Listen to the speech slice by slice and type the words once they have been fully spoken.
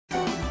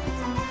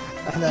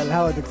احنا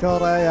الهوا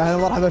دكتورة، يا اهلا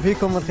ومرحبا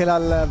فيكم من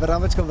خلال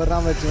برنامجكم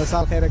برنامج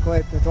مساء الخير يا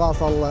كويت.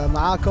 نتواصل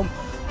معاكم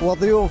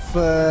وضيوف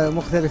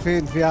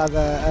مختلفين في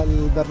هذا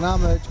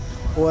البرنامج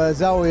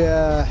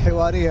وزاوية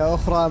حوارية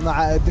أخرى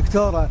مع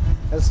الدكتورة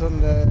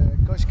د.اليسون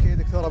كوشكي،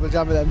 دكتورة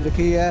بالجامعة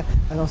الأمريكية.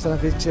 أهلا وسهلا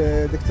فيك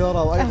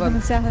دكتورة. وأيضا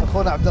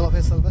أخونا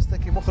عبدالله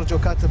البستكي مخرج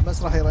وكاتب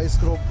مسرحي رئيس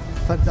جروب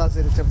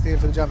فانتازي للتمثيل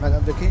في الجامعة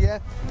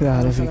الأمريكية.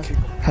 يا هلا فيك.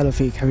 هلا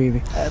فيك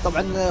حبيبي.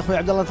 طبعا أخوي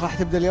عبدالله أنت راح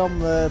تبدأ اليوم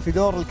في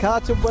دور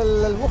الكاتب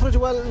والمخرج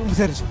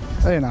والمترجم.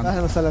 أي نعم.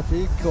 أهلا وسهلا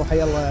فيك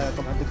وحيا الله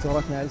طبعا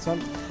دكتورتنا د.اليسون.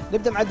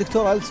 نبدأ مع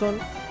الدكتورة د.اليسون.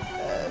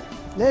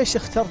 ليش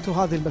اخترتوا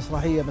هذه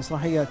المسرحية،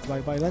 مسرحية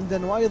باي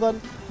لندن، وأيضا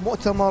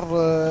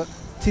مؤتمر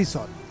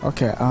Tesol?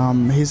 Okay,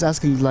 he's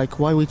asking like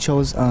why we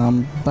chose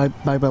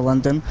by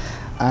London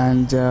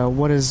and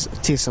what is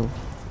Tesol?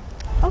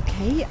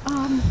 Okay,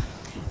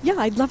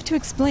 yeah, I'd love to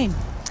explain.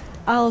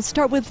 I'll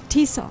start with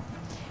Tesol.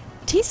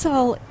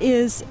 Tesol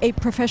is a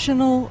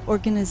professional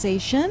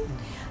organization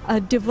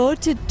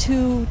devoted to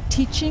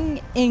teaching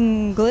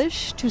English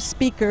to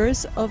speakers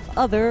of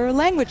other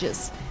languages,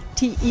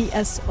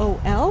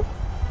 Tesol.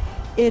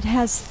 It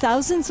has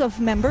thousands of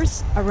members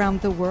around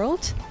the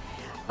world.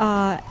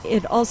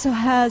 It also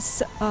has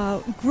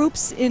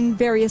groups in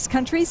various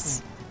countries.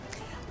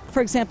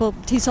 For example,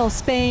 Tesol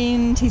Spain,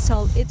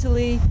 Tesol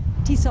Italy,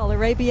 Tesol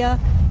Arabia,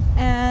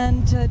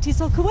 and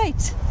Tesol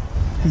Kuwait.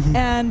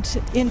 And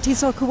in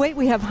Tesol Kuwait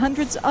we have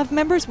hundreds of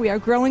members. We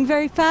are growing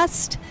very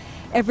fast.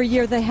 Every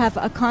year they have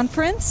a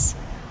conference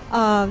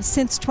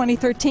since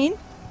 2013.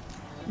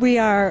 We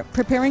are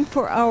preparing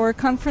for our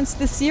conference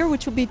this year,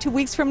 which will be 2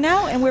 weeks from now,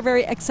 and we're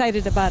very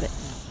excited about it.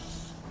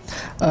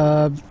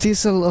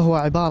 تيسل هو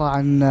عبارة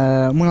عن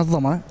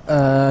منظمة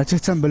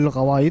تهتم باللغة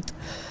وايد،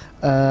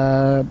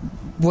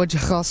 بوجه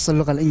خاص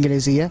اللغة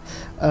الإنجليزية.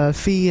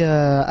 في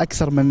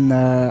أكثر من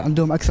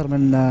عندهم أكثر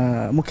من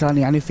مكان،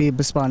 يعني في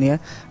بإسبانيا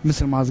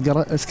مثل ما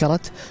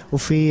ذكرت،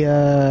 وفي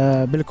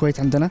بالكويت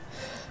عندنا،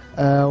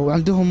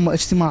 وعندهم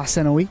اجتماع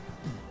سنوي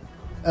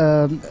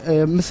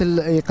مثل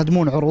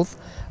يقدمون عروض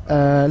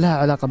لها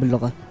علاقة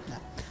باللغة.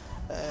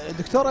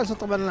 دكتورة د.اليسون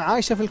طبعا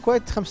عايشة في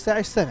الكويت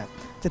 15 سنة،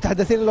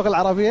 تتحدثين اللغة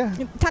العربية؟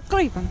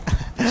 تقريبا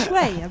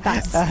شوية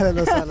بس.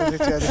 أهلا وسهلا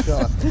فيك يا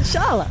دكتورة. إن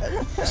شاء الله.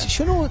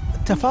 شنو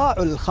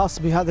التفاعل الخاص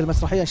بهذه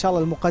المسرحية إن شاء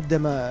الله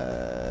المقدمة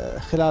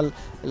خلال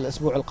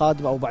الأسبوع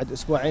القادم أو بعد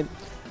أسبوعين؟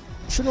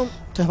 شنو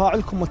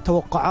تفاعلكم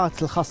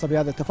والتوقعات الخاصة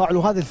بهذا التفاعل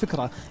وهذه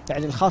الفكرة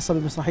يعني الخاصة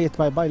بمسرحية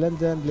باي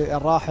لندن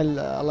للراحل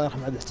الله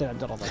يرحمه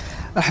عبد الرضا؟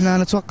 احنا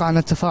نتوقع أن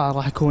التفاعل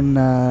راح يكون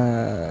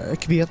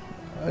كبير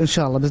إن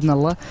شاء الله بإذن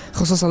الله،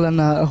 خصوصا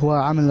لأنه هو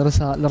عمل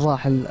رثاء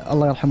للراحل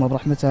الله يرحمه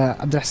برحمته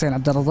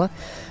عبد الرضا،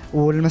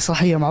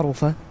 والمسرحية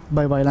معروفة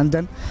باي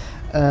لندن.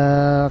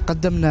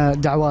 قدمنا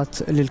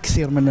دعوات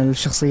للكثير من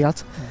الشخصيات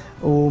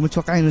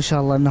ومتوقعين إن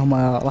شاء الله أنهم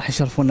راح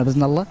يشرفونا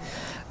بإذن الله.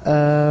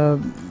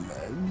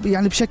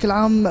 يعني بشكل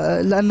عام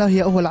لأنه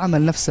هي أول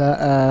عمل نفسه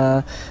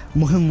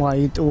مهم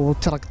وايد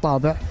وترك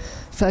طابع،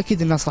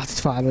 فأكيد الناس راح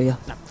تتفاعل وياه.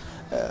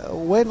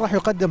 وين راح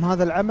يقدم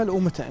هذا العمل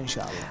ومتى إن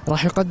شاء الله؟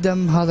 راح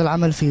يقدم هذا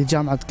العمل في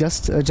جامعة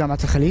قست، جامعة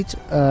الخليج،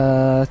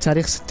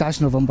 تاريخ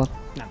 16 نوفمبر.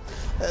 نعم.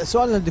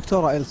 سؤالنا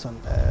للدكتورة د.اليسون.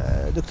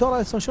 دكتورة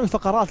د.اليسون شنو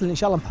الفقرات اللي إن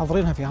شاء الله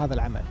محضرينها في هذا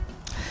العمل؟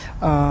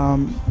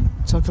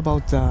 Talk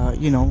about the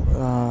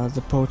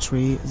the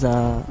poetry,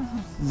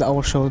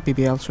 our show, the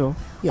BBL show.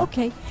 Yeah.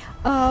 Okay.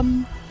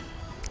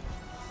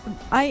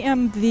 I am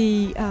the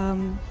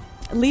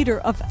leader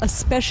of a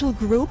special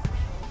group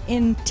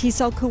in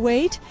Tesol,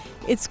 Kuwait.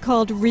 It's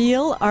called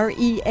REAL,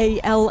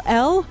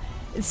 R-E-A-L-L.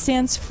 It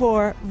stands for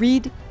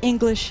Read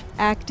English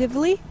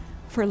Actively,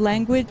 for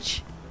language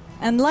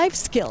and life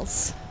skills.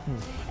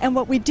 And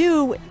what we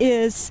do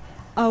is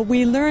we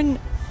learn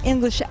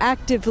English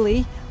actively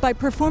by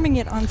performing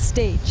it on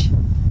stage.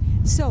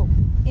 So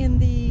in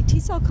the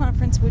Tesol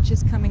conference, which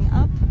is coming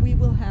up, we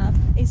will have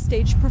a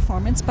stage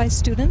performance by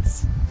students.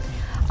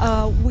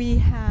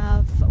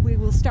 We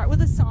will start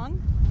with a song,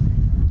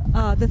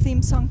 the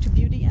theme song to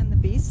Beauty and the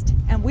Beast,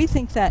 and we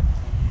think that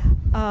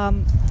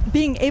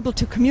being able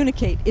to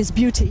communicate is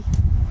beauty,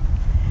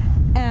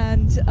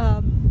 and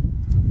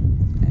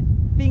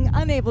being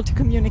unable to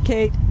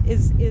communicate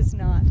is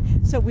not.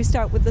 So we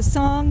start with the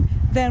song,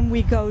 then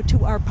we go to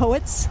our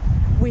poets.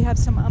 We have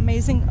some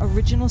amazing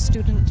original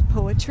student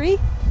poetry,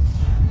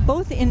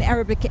 both in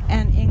Arabic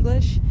and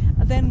English.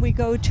 Then we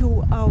go to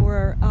our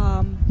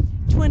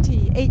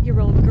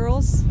 28-year-old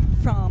girls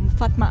from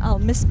Fatma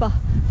Al-Misbah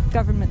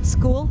Government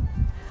School.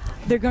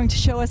 They're going to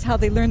show us how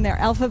they learn their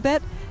alphabet.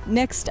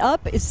 Next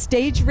up is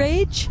Stage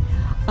Rage,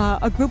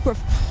 a group of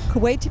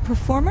Kuwaiti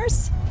performers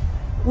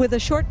with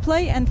a short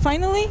play, and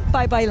finally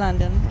Bye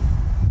London.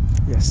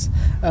 Yes.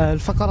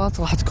 الفقرات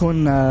راح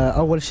تكون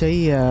أول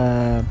شيء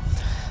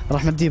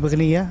راح نبدي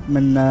بأغنية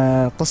من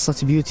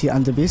قصة بيوتي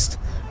أند ذا بيست،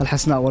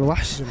 الحسناء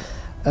والوحش.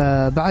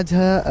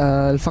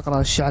 بعدها الفقرة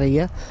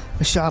الشعرية.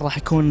 الشعر راح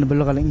يكون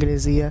باللغة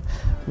الإنجليزية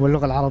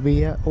واللغة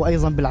العربية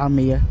وأيضا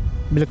بالعامية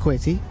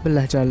بالكويتي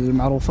باللهجة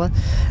المعروفة.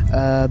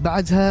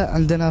 بعدها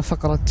عندنا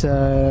فقرة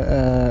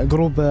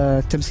جروب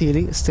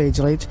تمثيلي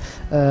ستيج ريج،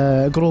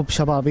 جروب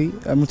شبابي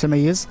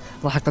متميز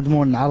راح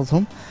يقدمون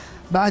عرضهم.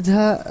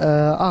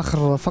 بعدها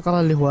آخر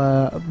فقرة اللي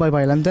هو باي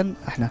باي لندن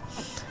احنا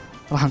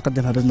راح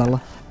نقدمها بإذن الله.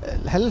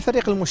 هل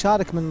الفريق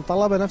المشارك من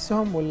طلبة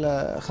نفسهم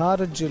ولا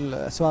خارج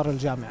أسوار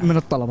الجامعة؟ من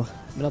الطلبة.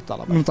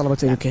 من طلبة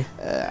AziadiQ.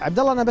 عبد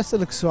الله أنا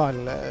بسألك سؤال،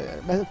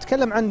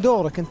 بتكلم عن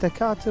دورك، أنت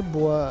كاتب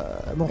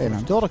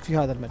ومخرج، دورك في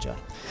هذا المجال.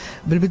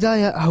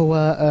 بالبداية هو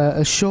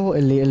الشو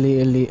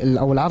اللي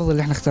أو العرض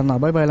اللي احنا اخترناه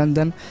باي باي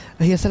لندن،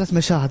 هي 3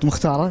 مشاهد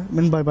مختارة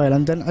من باي باي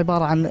لندن،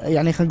 عبارة عن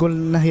يعني خلينا نقول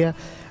إن هي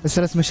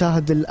ال3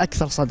 مشاهد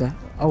الأكثر صدى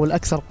أو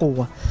الأكثر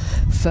قوة.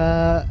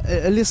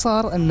 فاللي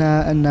صار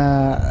إن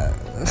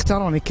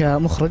اختاروني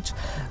كمخرج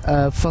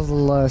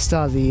بفضل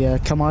أستاذي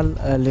كمال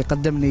اللي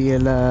قدمني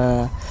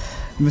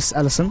لمس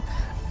أليسون.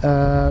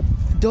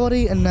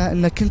 دوري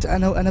ان كنت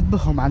انا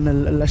انبههم عن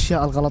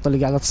الاشياء الغلط اللي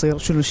قاعده تصير،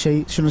 شنو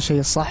الشيء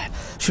الصح،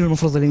 شنو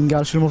المفروض اللي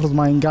ينقال، شنو المفروض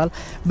ما ينقال.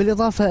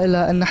 بالاضافه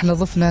الى ان احنا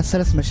ضفنا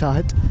 3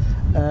 مشاهد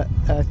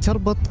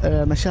تربط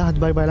مشاهد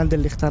باي باي لندن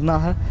اللي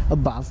اخترناها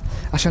ببعض،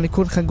 عشان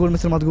يكون خلينا نقول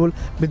مثل ما تقول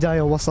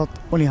بدايه ووسط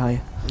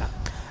ونهايه.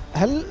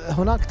 هل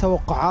هناك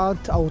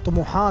توقعات او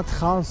طموحات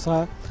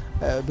خاصه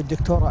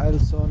بالدكتورة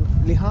إليسون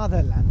لهذا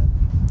العمل؟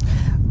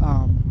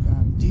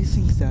 Do you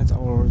think that,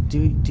 or do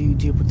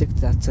you predict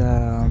that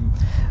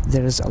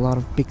there is a lot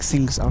of big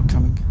things are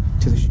coming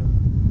to the show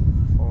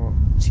or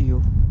to you?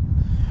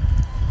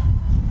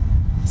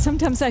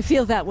 Sometimes I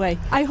feel that way.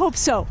 I hope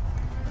so.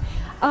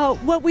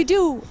 What we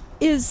do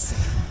is,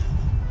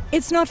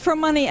 it's not for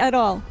money at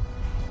all.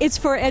 It's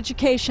for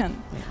education.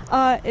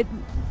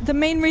 The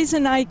main reason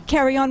I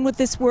carry on with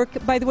this work,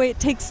 by the way, it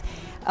takes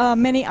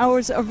many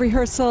hours of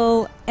rehearsal,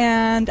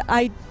 and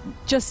I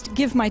just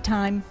give my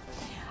time.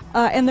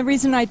 And the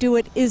reason I do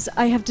it is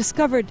I have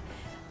discovered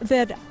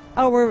that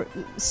our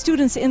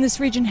students in this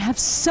region have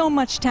so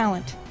much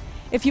talent.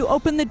 If you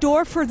open the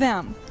door for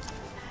them,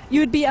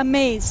 you'd be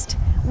amazed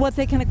what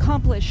they can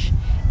accomplish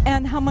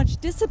and how much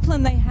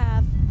discipline they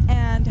have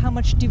and how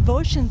much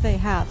devotion they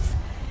have.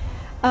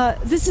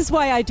 This is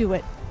why I do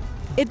it.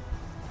 It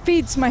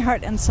feeds my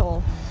heart and soul.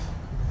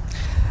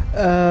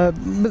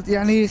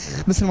 يعني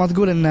مثل ما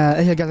تقول ان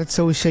هي قاعده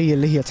تسوي الشيء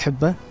اللي هي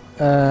تحبه،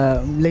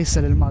 ليس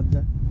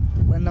للماده،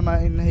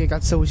 وانما ان هي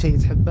قاعده تسوي شيء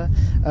تحبه،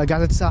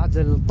 قاعده تساعد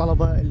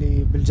الطلبه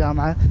اللي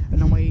بالجامعه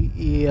انهم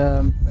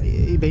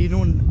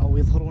يبينون او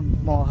يظهرون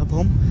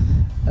مواهبهم.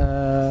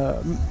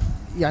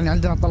 يعني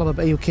عندنا طلبه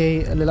AziadiQ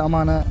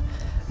للامانه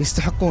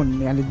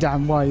يستحقون يعني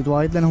الدعم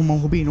وايد لانهم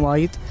موهوبين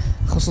وايد،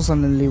 خصوصا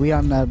اللي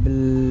ويانا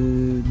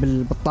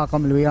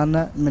بالطاقم اللي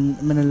ويانا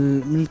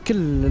من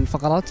كل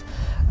الفقرات،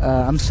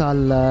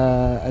 امثال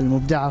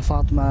المبدعه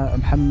فاطمه،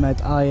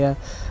 محمد، آية،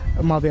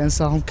 ما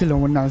بينساهم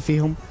كلهم والنعم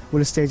فيهم،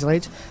 والستيج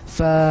ريج.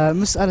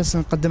 فمس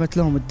أليسون قدمت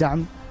لهم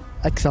الدعم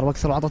اكثر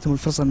واكثر وعطتهم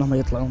الفرصه انهم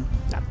يطلعون.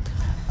 نعم.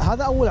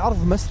 هذا اول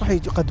عرض مسرحي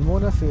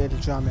يقدمونه في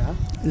الجامعه؟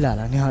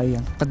 لا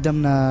نهائيا،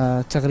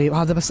 قدمنا تقريبا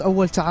هذا بس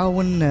اول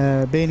تعاون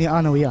بيني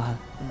انا وياها،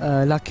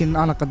 لكن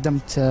انا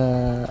قدمت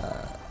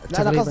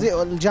لا انا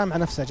قصدي الجامعه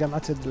نفسها،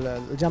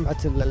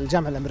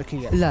 الجامعه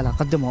الامريكيه. لا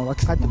قدموا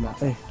اكثر.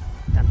 إيه.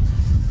 نعم.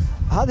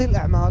 هذه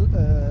الأعمال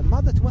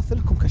ماذا تمثل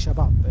لكم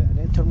كشباب؟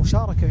 يعني أنت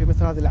المشاركة في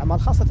مثل هذه الأعمال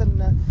خاصة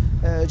أن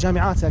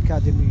جامعات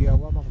أكاديمية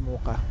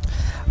ومرموقة.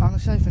 أنا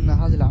شايف أن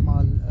هذه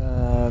الأعمال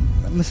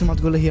مثل ما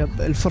تقول هي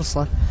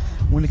الفرصة،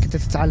 وأنك أنت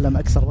تتعلم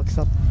أكثر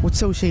وأكثر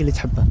وتسوي شيء اللي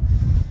تحبه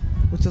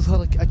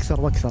وتظهرك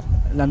أكثر وأكثر،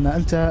 لأن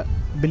أنت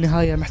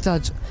بالنهاية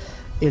محتاج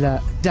إلى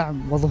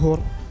دعم وظهور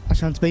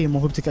عشان تبين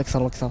موهبتك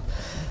أكثر وأكثر.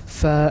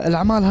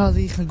 فالأعمال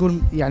هذه خلينا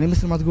نقول يعني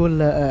مثل ما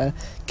تقول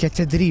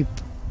كتدريب،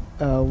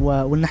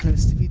 وان احنا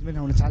نستفيد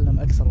منها ونتعلم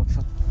اكثر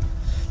واكثر.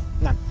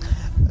 نعم.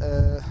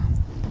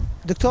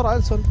 دكتورة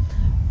إليسون،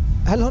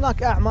 هل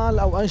هناك اعمال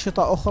او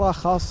انشطه اخرى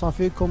خاصه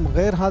فيكم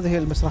غير هذه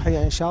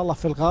المسرحيه ان شاء الله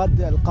في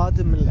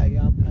القادم من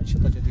الايام،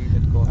 انشطه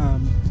جديده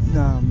تكون؟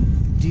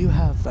 Do you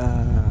have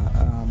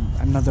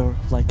another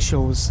like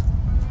shows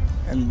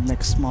in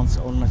next month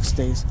or next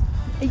days?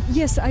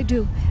 Yes, I do.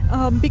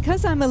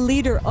 Because I'm a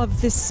leader of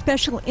this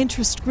special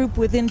interest group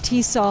within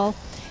Tesol,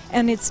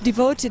 and it's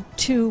devoted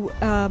to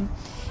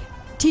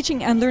teaching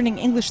and learning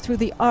English through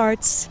the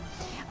arts,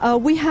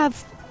 we have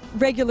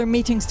regular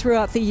meetings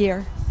throughout the year.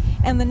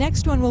 And the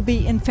next one will be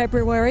in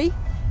February,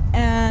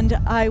 and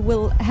I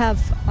will have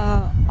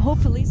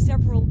hopefully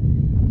several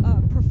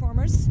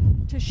performers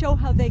to show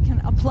how they can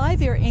apply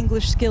their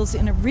English skills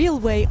in a real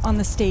way on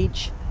the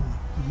stage.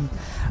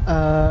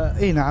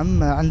 اي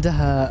نعم،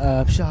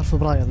 عندها بشهر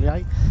فبراير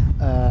الجاي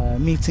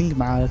ميتينج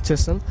مع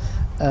تيسل،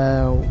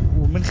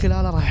 ومن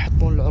خلاله راح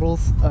يحطون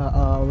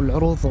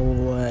العروض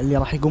اللي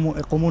راح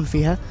يقومون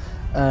فيها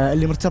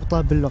اللي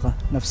مرتبطه باللغه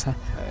نفسها،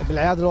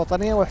 بالاعياد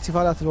الوطنيه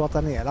والاحتفالات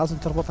الوطنيه، لازم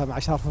تربطها مع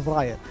شهر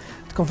فبراير،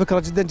 تكون فكره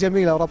جدا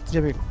جميله وربط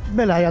جميل.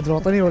 بالاعياد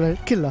الوطنيه ولا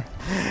كلها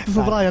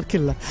فبراير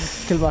كله.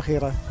 كلمه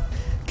اخيره.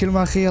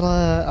 كلمة أخيرة،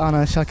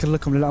 أنا شاكر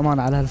لكم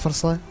للأمانة على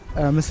هالفرصة.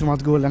 مثل ما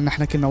تقول أن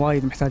احنا كنا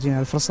وايد محتاجين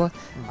هالفرصة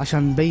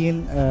عشان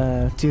نبين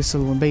تيسل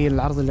ونبين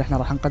العرض اللي احنا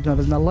راح نقدمه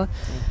بإذن الله،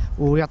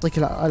 ويعطيك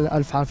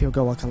ألف عافية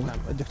وقواك الله.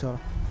 الدكتورة.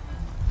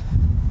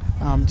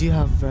 Do you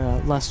have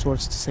last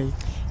words to say?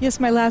 Yes,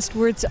 my last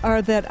words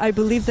are that I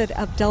believe that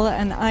Abdullah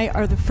and I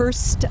are the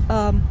first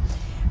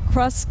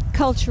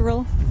cross-cultural,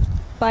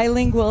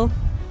 bilingual,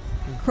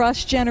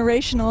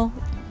 cross-generational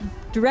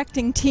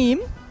directing team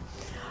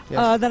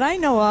that I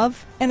know of,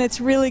 and it's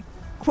really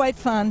quite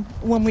fun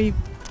when we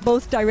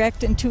both direct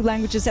in two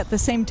languages at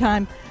the same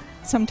time.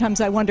 Sometimes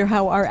I wonder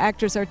how our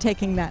actors are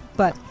taking that,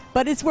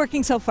 but it's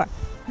working so far.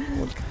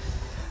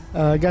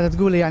 قاعدة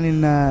تقول يعني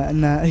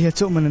إن هي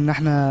تؤمن إن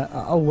إحنا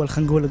أول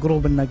خلينا نقول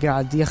جروب إنه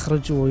قاعد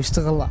يخرج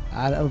ويشتغل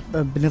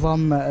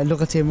بنظام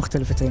لغتين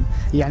مختلفتين،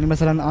 يعني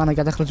مثلا أنا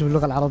قاعد أخرج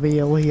باللغة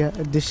العربية وهي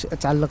تدش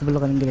تعلق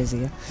باللغة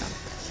الإنجليزية.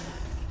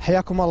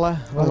 حياكم الله،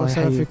 الله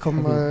وسهلا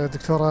فيكم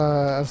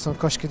دكتورة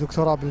كوشكي،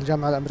 دكتورة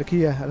بالجامعة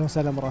الأمريكية. أهلا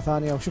وسهلا مرة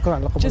ثانية وشكرا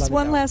على قبول. Just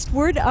one last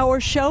word. Our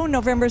show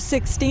November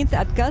 16th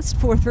at Gust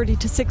 4:30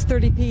 to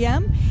 6:30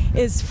 p.m.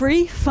 is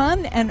free,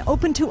 fun and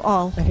open to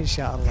all. إن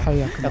شاء الله.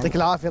 حياكم يعطيك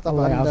العافية.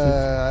 طبعا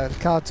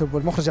الكاتب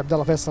والمخرج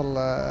عبدالله فيصل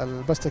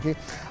البستكي،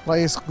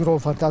 رئيس جروب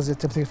فانتازيا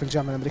التمثيل في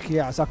الجامعة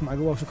الأمريكية، عساكم على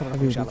القوة وشكرا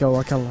لكم. إن شاء الله.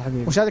 قواك الله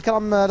حبيبي. مشاهدينا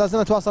الكرام،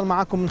 لازلنا نتواصل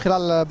معكم من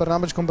خلال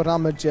برنامجكم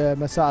برنامج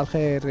مساء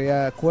الخير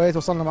يا كويت.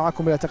 وصلنا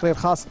معكم إلى تقرير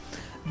خاص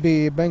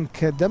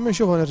ببنك دم،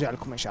 نشوفه ونرجع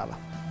لكم إن شاء الله.